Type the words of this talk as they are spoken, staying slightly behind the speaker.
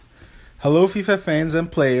Hello, FIFA fans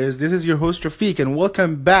and players. This is your host Rafiq, and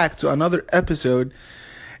welcome back to another episode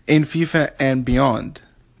in FIFA and Beyond.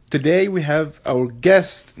 Today we have our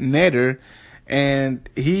guest Nader, and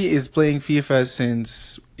he is playing FIFA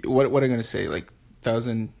since what am I gonna say, like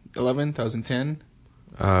 2011, 2010?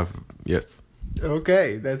 Yes.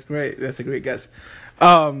 Okay, that's great. That's a great guess.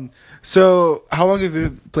 So how long have you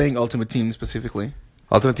been playing Ultimate Team specifically?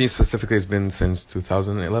 Ultimate Team specifically has been since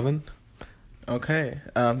 2011. Okay,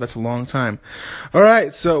 that's a long time. All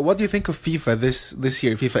right, so what do you think of FIFA this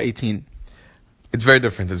year, FIFA 18? It's very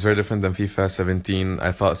different. It's very different than FIFA 17.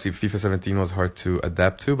 I thought FIFA 17 was hard to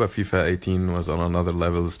adapt to, but FIFA 18 was on another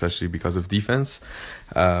level, especially because of defense.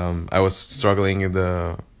 I was struggling in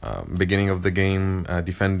the beginning of the game,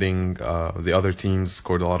 defending. The other teams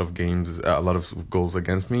scored a lot of goals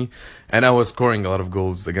against me, and I was scoring a lot of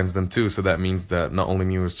goals against them too. So that means that not only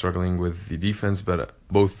me was struggling with the defense, but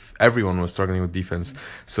everyone was struggling with defense.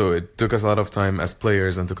 So it took us a lot of time as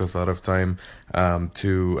players, and took us a lot of time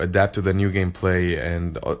to adapt to the new gameplay,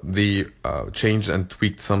 and they changed and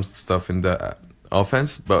tweaked some stuff in the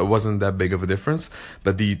offense, but it wasn't that big of a difference.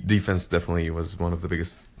 But the defense definitely was one of the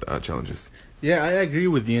biggest challenges. Yeah, I agree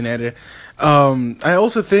with you, Nader. I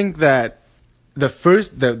also think that the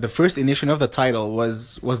first edition of the title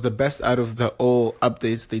was the best out of the all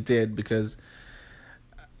updates they did, because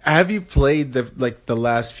have you played the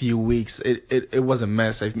last few weeks? It was a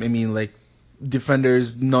mess. I mean, like,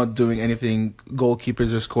 defenders not doing anything,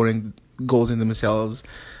 goalkeepers are scoring goals in themselves.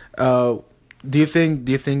 Do you think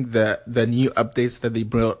that the new updates that they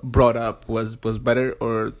brought up was better,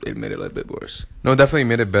 or it made it a little bit worse? No, definitely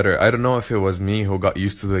made it better. I don't know if it was me who got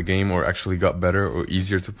used to the game or actually got better or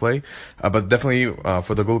easier to play, but definitely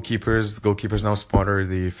for the goalkeepers now smarter,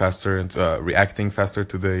 the faster and reacting faster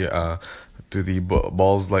to the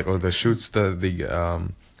balls, like, or the shoots that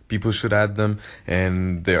the people should add them,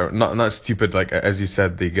 and they are not stupid, like as you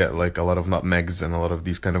said. They get like a lot of nutmegs and a lot of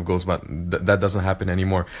these kind of goals, but that doesn't happen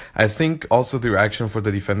anymore. I think also the reaction for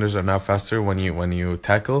the defenders are now faster when you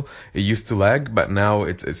tackle. It used to lag, but now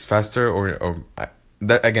it's faster.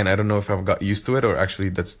 That, again, I don't know if I've got used to it or actually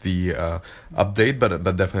that's the update, but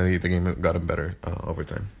definitely the game gotten better over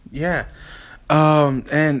time. Yeah,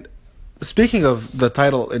 and speaking of the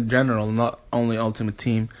title in general, not only Ultimate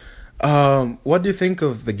Team, what do you think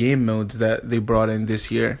of the game modes that they brought in this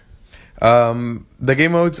year? The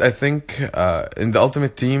game modes, I think, in the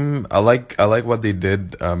Ultimate Team, I like what they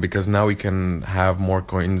did, because now we can have more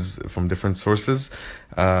coins from different sources,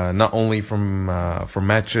 not only from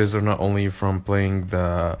matches, or not only from playing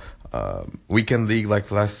the weekend league like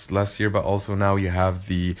last year, but also now you have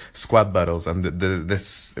the squad battles, and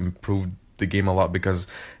this improved the game a lot, because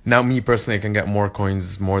now, me personally, I can get more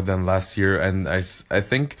coins more than last year, and I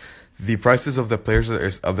think the prices of the players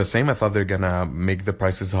are the same. I thought they're gonna make the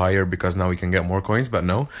prices higher because now we can get more coins, but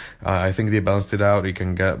no. I think they balanced it out. You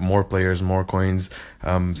can get more players, more coins.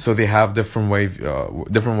 So they have different ways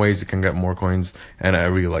you can get more coins, and I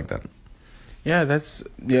really like that. Yeah,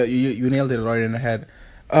 you nailed it right in the head.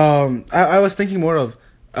 I was thinking more of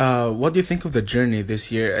what do you think of the journey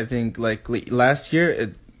this year? I think like last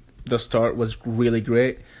year, the start was really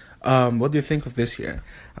great. What do you think of this year?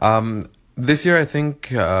 This year, I think,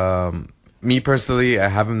 me personally, I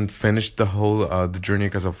haven't finished the whole the journey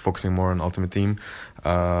because I'm focusing more on Ultimate Team.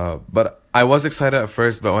 But I was excited at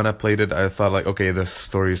first, but when I played it, I thought, like, okay, this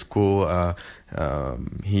story is cool.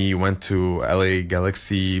 He went to LA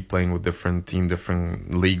Galaxy, playing with different team,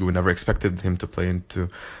 different league. We never expected him to play into.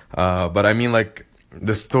 But I mean, like,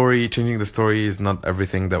 changing the story is not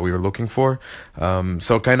everything that we were looking for.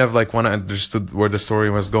 So kind of like when I understood where the story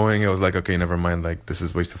was going, it was like, okay, never mind. Like, this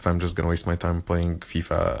is waste of time. Just gonna waste my time playing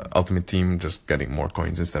FIFA Ultimate Team, just getting more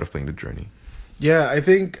coins instead of playing the journey. Yeah, I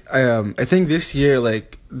think this year,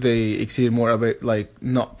 like, they exceeded more of it, like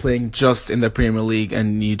not playing just in the Premier League,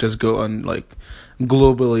 and you just go on like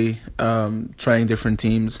globally, trying different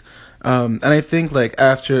teams. And I think, like,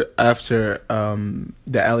 after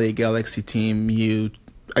the LA Galaxy team,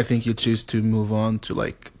 I think you choose to move on to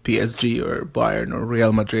like PSG or Bayern or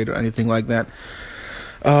Real Madrid or anything like that.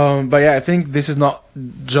 But yeah, I think this is not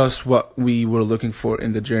just what we were looking for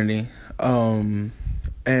in the journey.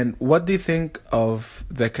 And what do you think of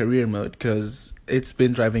the career mode? Because it's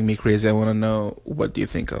been driving me crazy. I want to know, what do you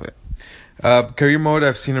think of it? Career mode,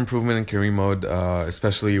 I've seen improvement in career mode,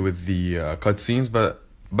 especially with the cutscenes,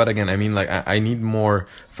 but again, I mean, like, I need more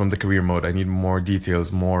from the career mode. I need more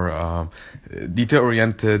details, more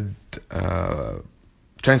detail-oriented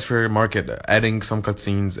transfer market, adding some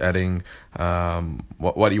cutscenes, adding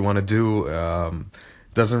what you want to do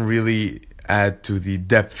doesn't really add to the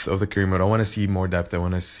depth of the career mode. I want to see more depth. I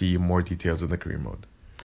want to see more details in the career mode.